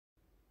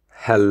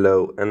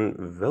Hello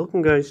and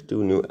welcome guys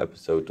to a new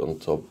episode on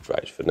Top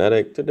Drives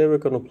Fanatic. Today we're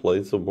gonna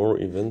play some more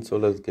events, so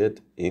let's get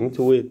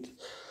into it.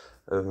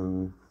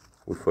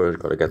 We first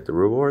gotta get the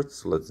rewards,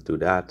 so let's do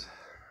that.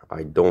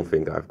 I don't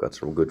think I've got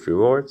some good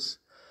rewards.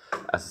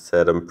 As I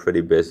said, I'm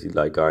pretty busy,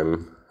 like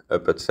I'm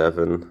up at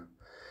 7,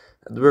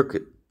 at work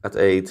at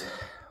 8,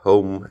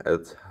 home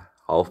at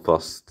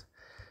 5:30.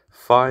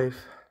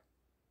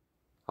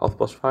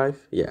 5:30?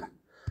 Yeah.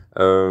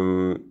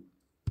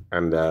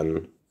 And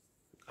then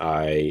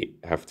I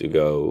have to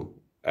go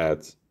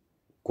at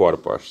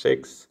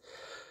 6:15,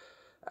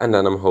 and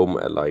then I'm home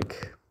at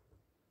like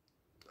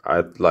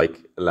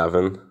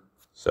 11.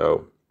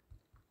 So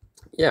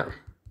yeah,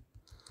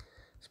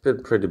 it's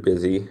been pretty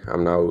busy.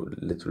 I'm now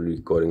literally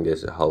recording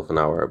this a half an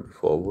hour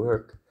before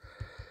work,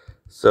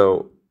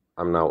 so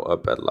I'm now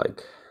up at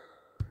like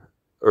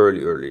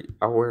early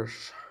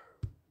hours,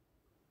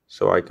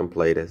 so I can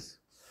play this,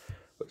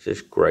 which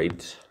is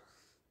great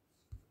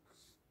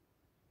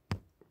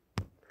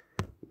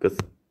because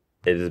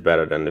it is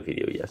better than the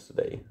video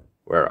yesterday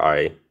where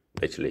I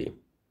literally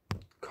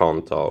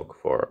can't talk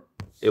for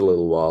a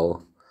little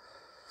while.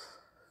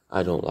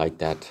 I don't like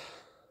that.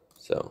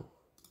 So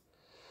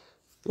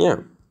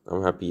yeah,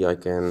 I'm happy I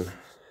can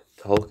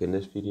talk in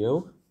this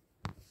video.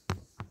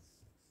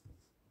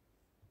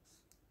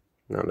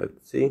 Now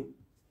let's see.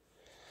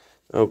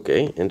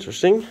 Okay,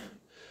 interesting.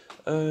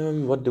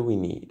 What do we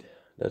need?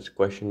 That's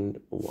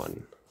question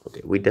 1.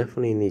 Okay, we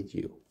definitely need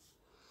you.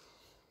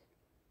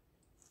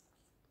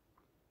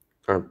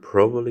 I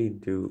probably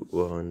do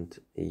want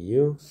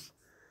you.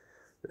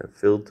 A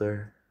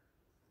filter,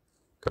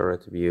 car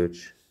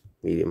attributes,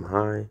 medium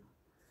high.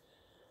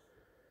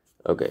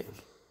 Okay,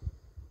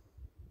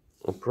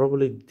 I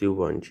probably do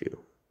want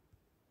you.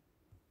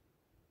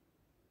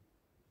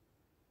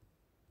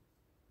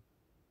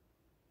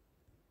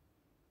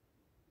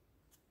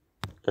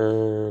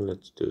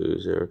 Let's do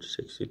 0 to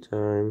 60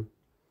 time.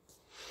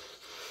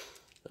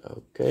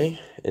 Okay,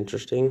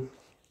 interesting.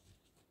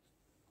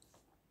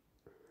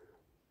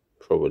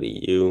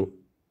 Probably you.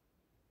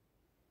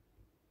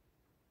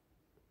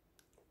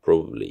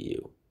 Probably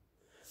you.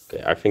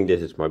 Okay, I think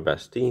this is my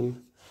best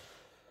team.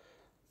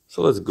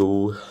 So let's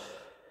go.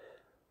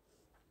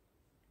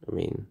 I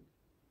mean,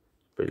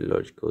 pretty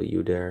logical.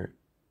 You there.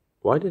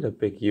 Why did I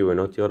pick you and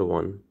not the other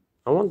one?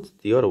 I wanted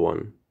the other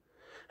one.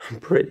 I'm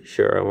pretty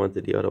sure I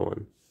wanted the other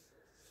one.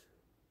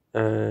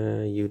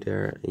 You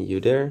there and you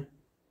there.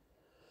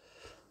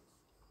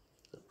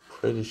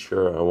 Pretty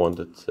sure I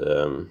wanted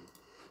the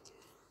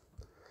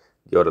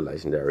other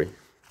legendary.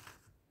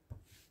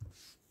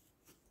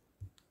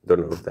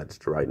 Don't know if that's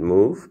the right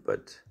move,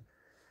 but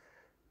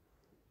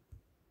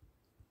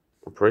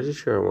I'm pretty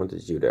sure I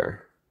wanted you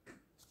there.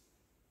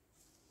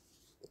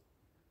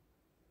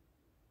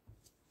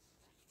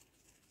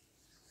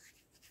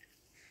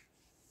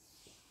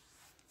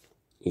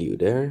 You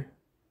there.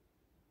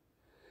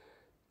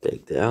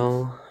 Take the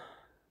L.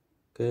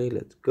 Okay,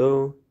 let's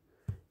go.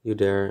 You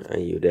there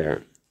and you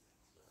there.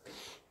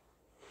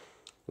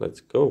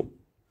 Let's go.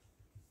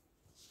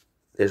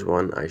 This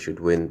one I should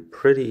win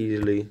pretty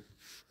easily.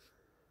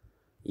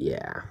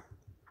 Yeah.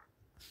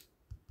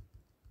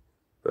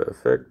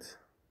 Perfect.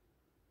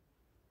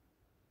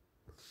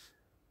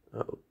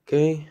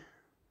 Okay.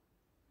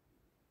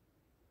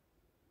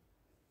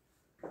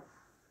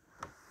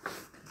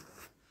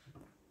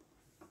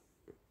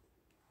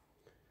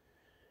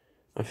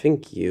 I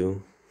think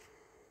you,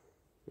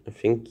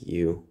 and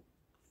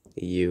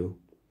you,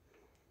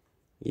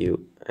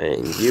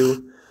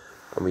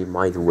 and we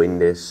might win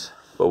this,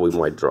 but we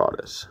might draw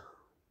this.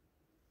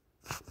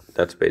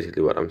 That's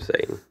basically what I'm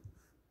saying.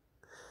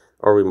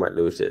 Or we might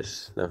lose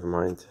this. Never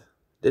mind.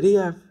 Did he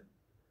have?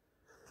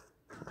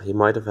 He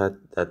might have had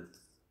that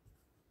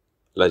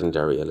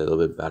legendary a little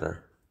bit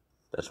better.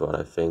 That's what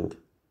I think.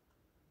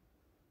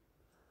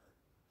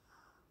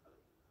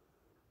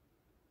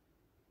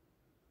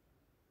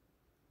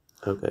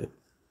 Okay.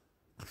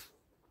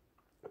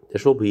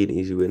 This will be an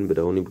easy win, but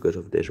only because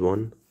of this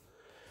one.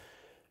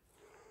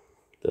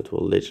 That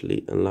will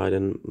literally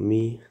enlighten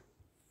me.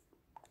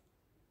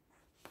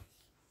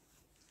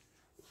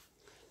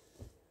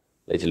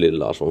 Literally the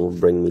last one will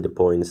bring me the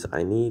points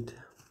I need.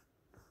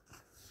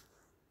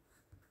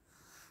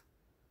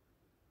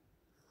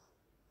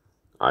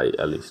 I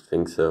at least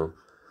think so.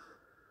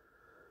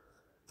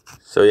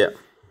 So yeah.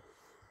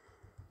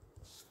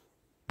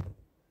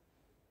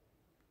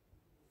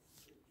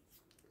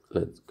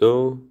 Let's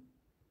go.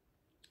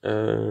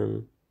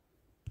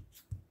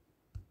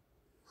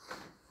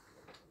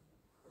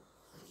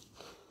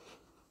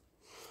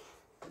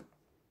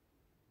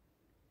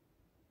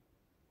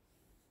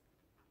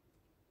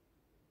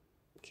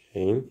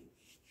 Okay.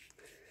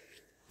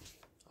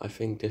 I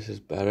think this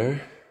is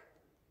better.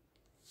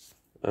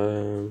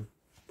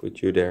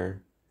 Put you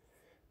there.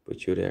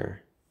 Put you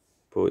there.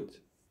 Put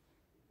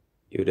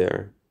you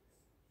there.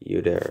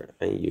 You there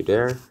and you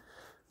there.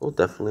 We'll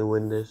definitely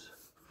win this.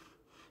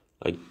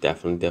 Like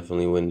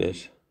definitely win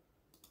this.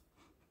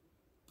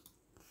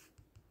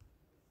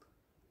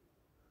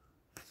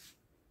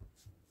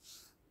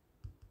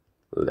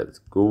 Let's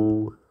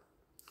go.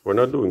 We're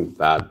not doing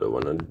bad, but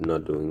we're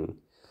not doing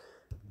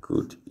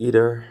good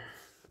either.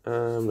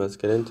 Let's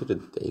get into the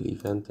daily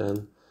event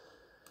then.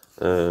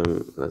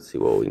 Let's see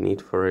what we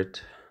need for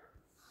it.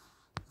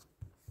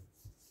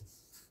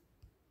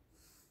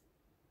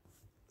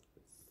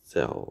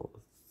 Sell.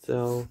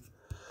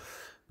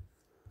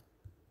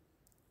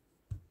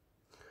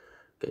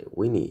 Okay,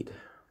 we need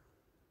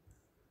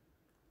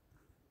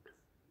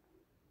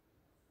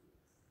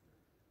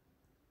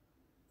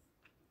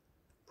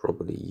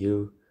probably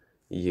you.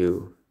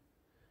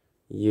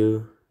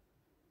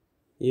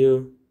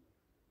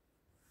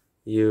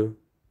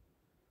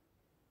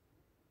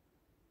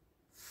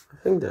 I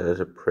think that is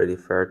a pretty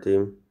fair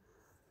team.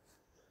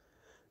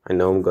 I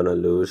know I'm gonna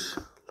lose,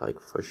 like,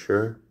 for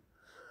sure.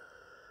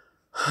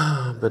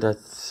 But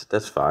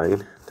that's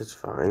fine. That's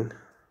fine.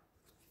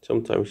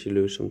 Sometimes you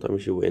lose,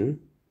 sometimes you win.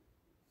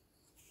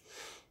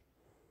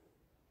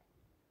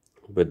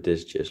 But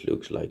this just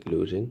looks like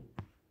losing.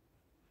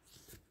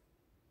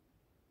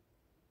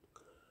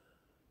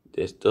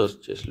 This does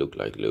just look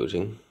like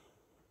losing.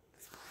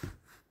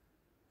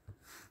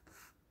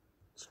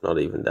 It's not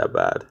even that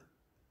bad.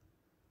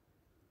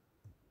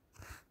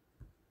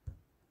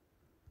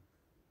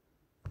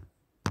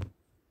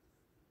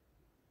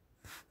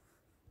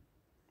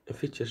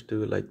 If we just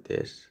do it like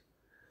this,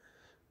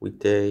 we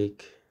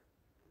take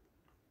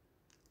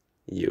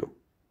you.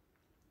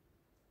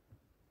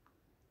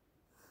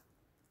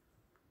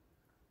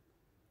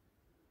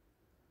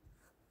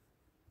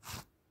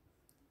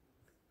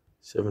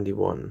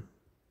 $71.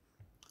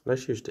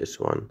 Let's use this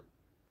one.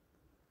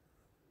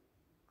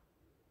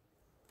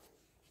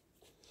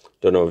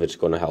 Don't know if it's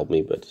gonna help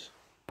me, but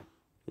I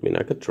mean,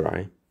 I could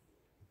try.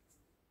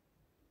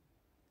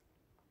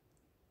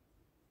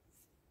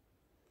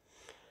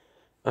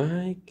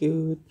 I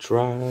could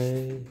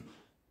try.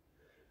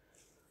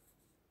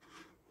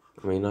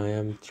 I mean, I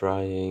am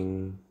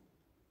trying.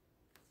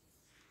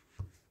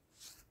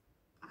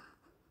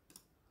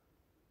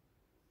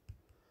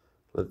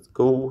 Let's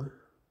go.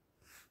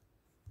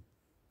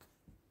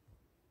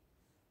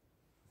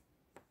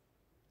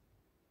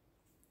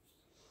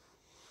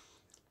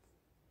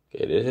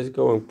 Okay, this is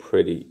going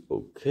pretty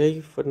okay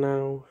for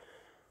now.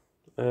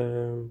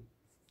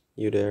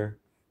 You there.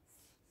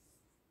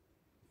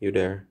 You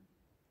there.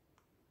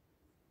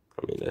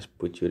 I mean, let's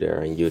put you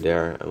there and you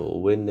there and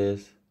we'll win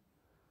this.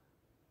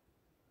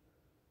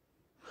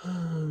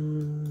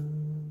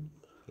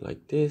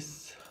 Like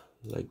this,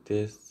 like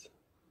this.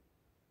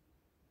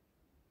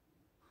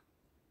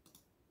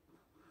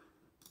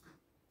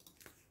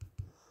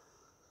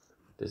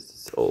 This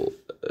is all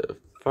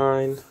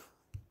fine.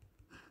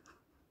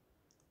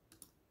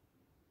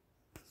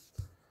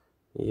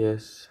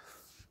 Yes.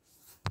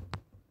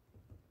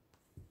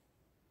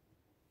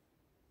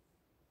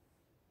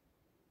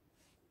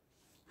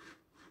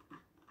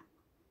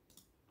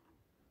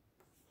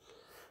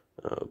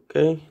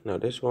 Okay, now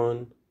this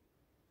one.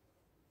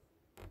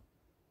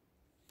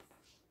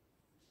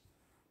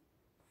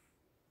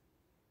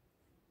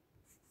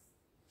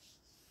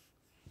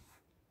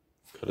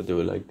 Gotta do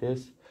it like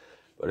this,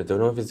 but I don't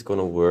know if it's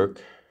gonna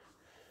work.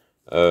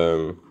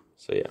 So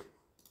yeah.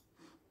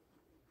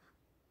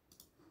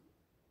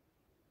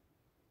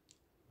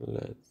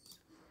 Let's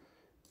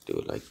do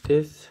it like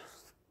this.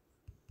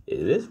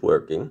 It is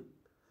working.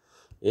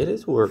 It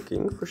is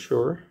working for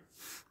sure.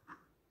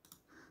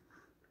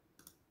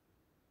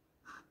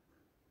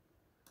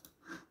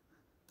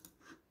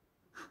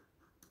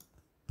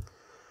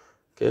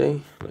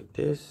 Okay, like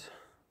this.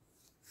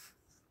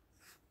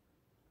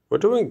 We're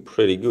doing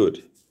pretty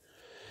good,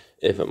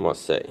 if I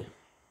must say.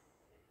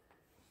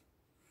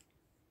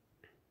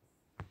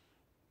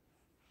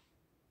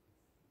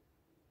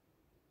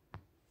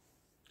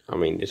 I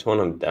mean, this one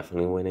I'm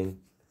definitely winning.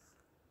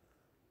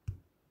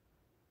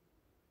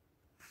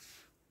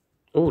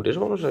 Oh, this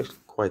one was actually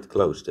quite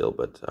close still,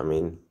 but I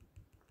mean,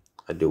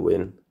 I do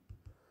win.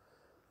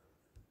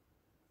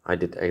 I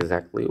did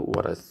exactly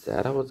what I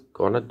said I was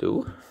gonna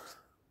do.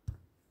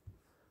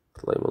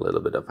 Claim a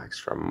little bit of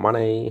extra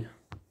money.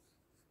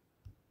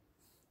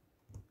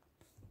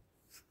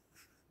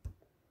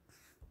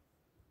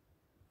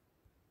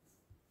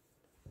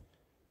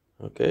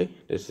 Okay,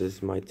 this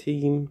is my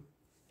team.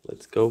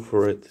 Let's go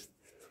for it.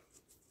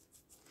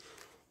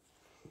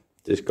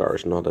 This car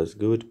is not as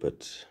good,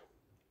 but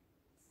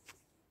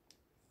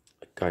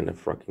I kind of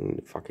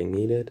fucking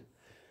need it.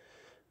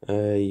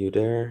 You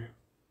there.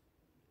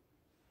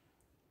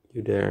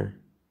 You there.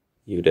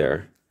 You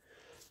there.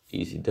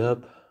 Easy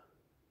dub.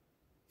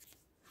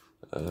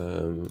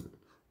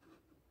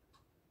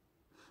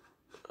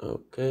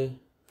 Okay.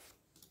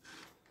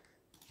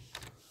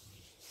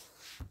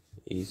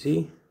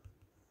 Easy.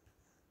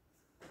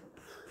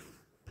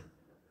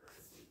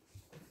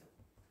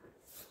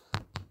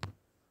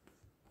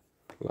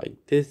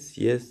 Like this,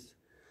 yes.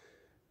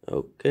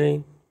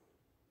 Okay.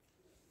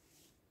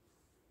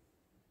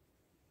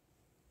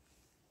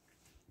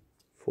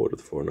 Four to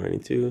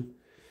 492.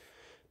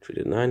 3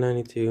 to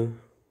 992.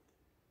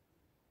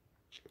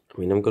 I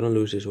mean, I'm gonna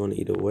lose this one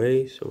either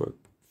way, so we're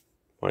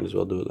Might as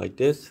well do it like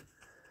this.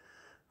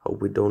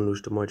 Hope we don't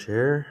lose too much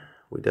here.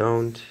 We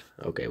don't.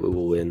 Okay, we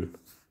will win.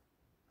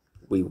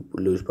 We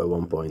lose by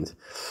 1 point.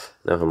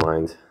 Never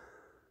mind.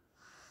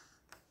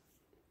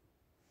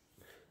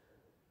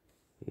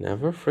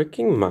 Never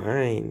freaking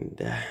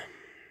mind.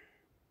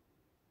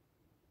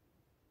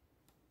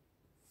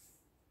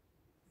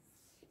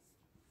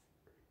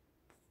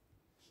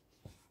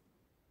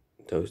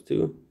 Those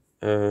two?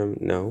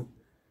 No.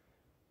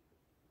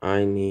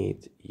 I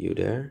need you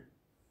there.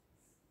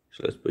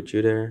 So let's put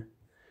you there.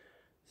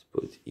 Let's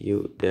put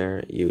you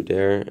there,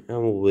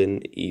 and we'll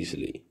win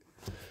easily.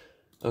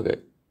 Okay.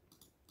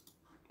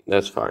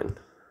 That's fine.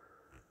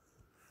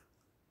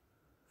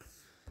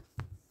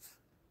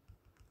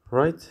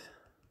 Right?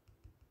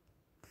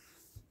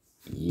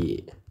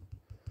 Yeah.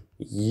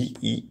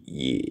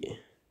 Yeah.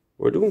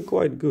 We're doing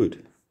quite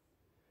good.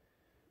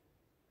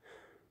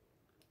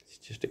 It's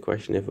just a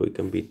question if we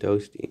can beat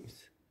those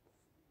teams.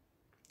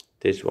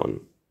 This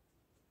one.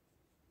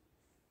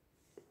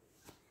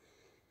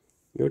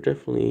 You're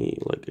definitely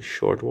like a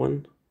short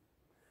one.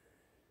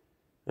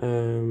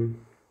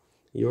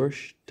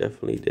 Yours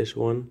definitely this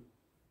one.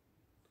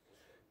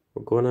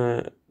 We're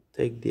gonna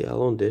take the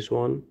L on this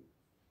one.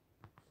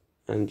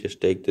 And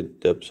just take the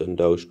dubs on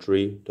those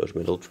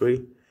middle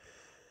three.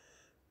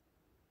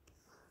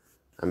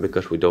 And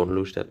because we don't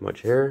lose that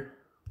much here,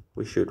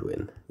 we should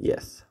win.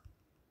 Yes.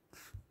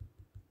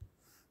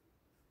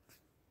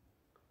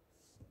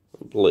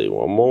 Play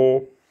one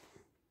more.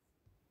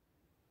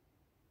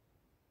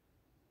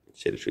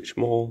 City Street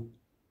small.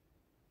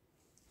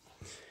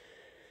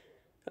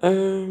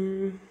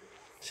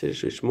 City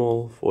Street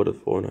small for the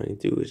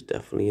 492 is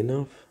definitely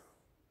enough.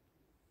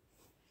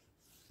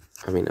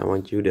 I mean, I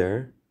want you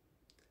there.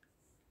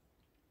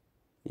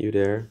 You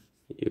there.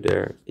 You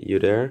there. You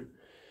there.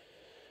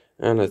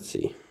 And let's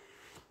see.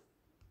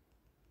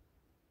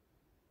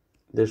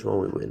 This one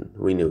we win.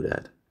 We knew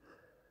that.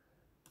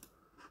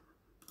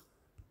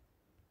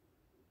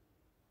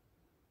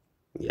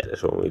 Yeah,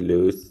 this one we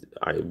lose.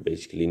 I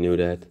basically knew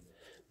that.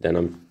 Then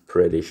I'm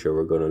pretty sure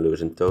we're gonna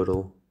lose in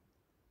total.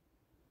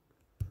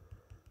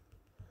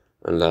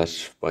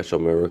 Unless by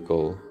some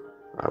miracle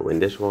I win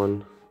this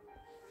one.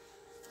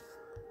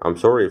 I'm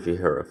sorry if you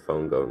hear a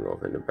phone going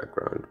off in the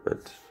background,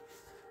 but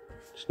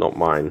it's not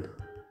mine.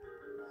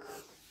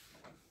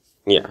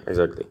 Yeah,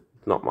 exactly.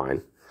 Not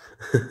mine.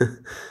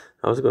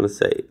 I was gonna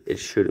say it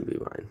shouldn't be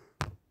mine.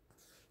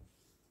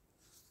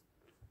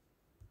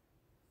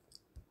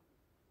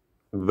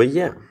 But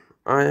yeah,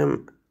 I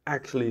am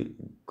actually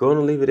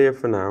gonna leave it here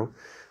for now.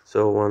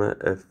 So I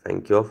wanna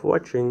thank you all for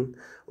watching.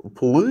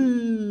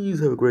 Please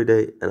have a great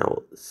day, and I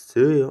will see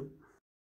you